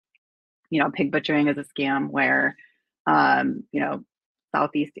pig butchering is a scam where, you know,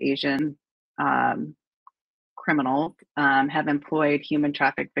 Southeast Asian um, criminals have employed human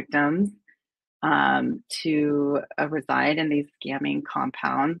traffic victims to reside in these scamming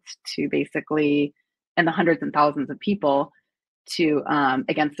compounds to basically, and the hundreds and thousands of people to,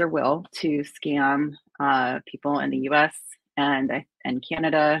 against their will, to scam people in the US and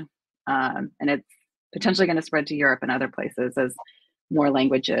Canada. And it's potentially going to spread to Europe and other places as more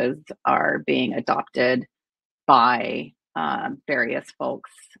languages are being adopted by various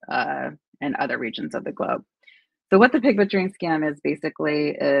folks in other regions of the globe. So what the pig butchering scam is basically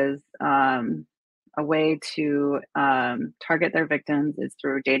is a way to target their victims is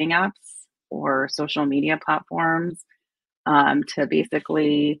through dating apps or social media platforms to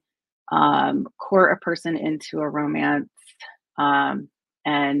basically court a person into a romance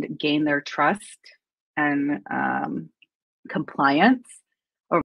and gain their trust and compliance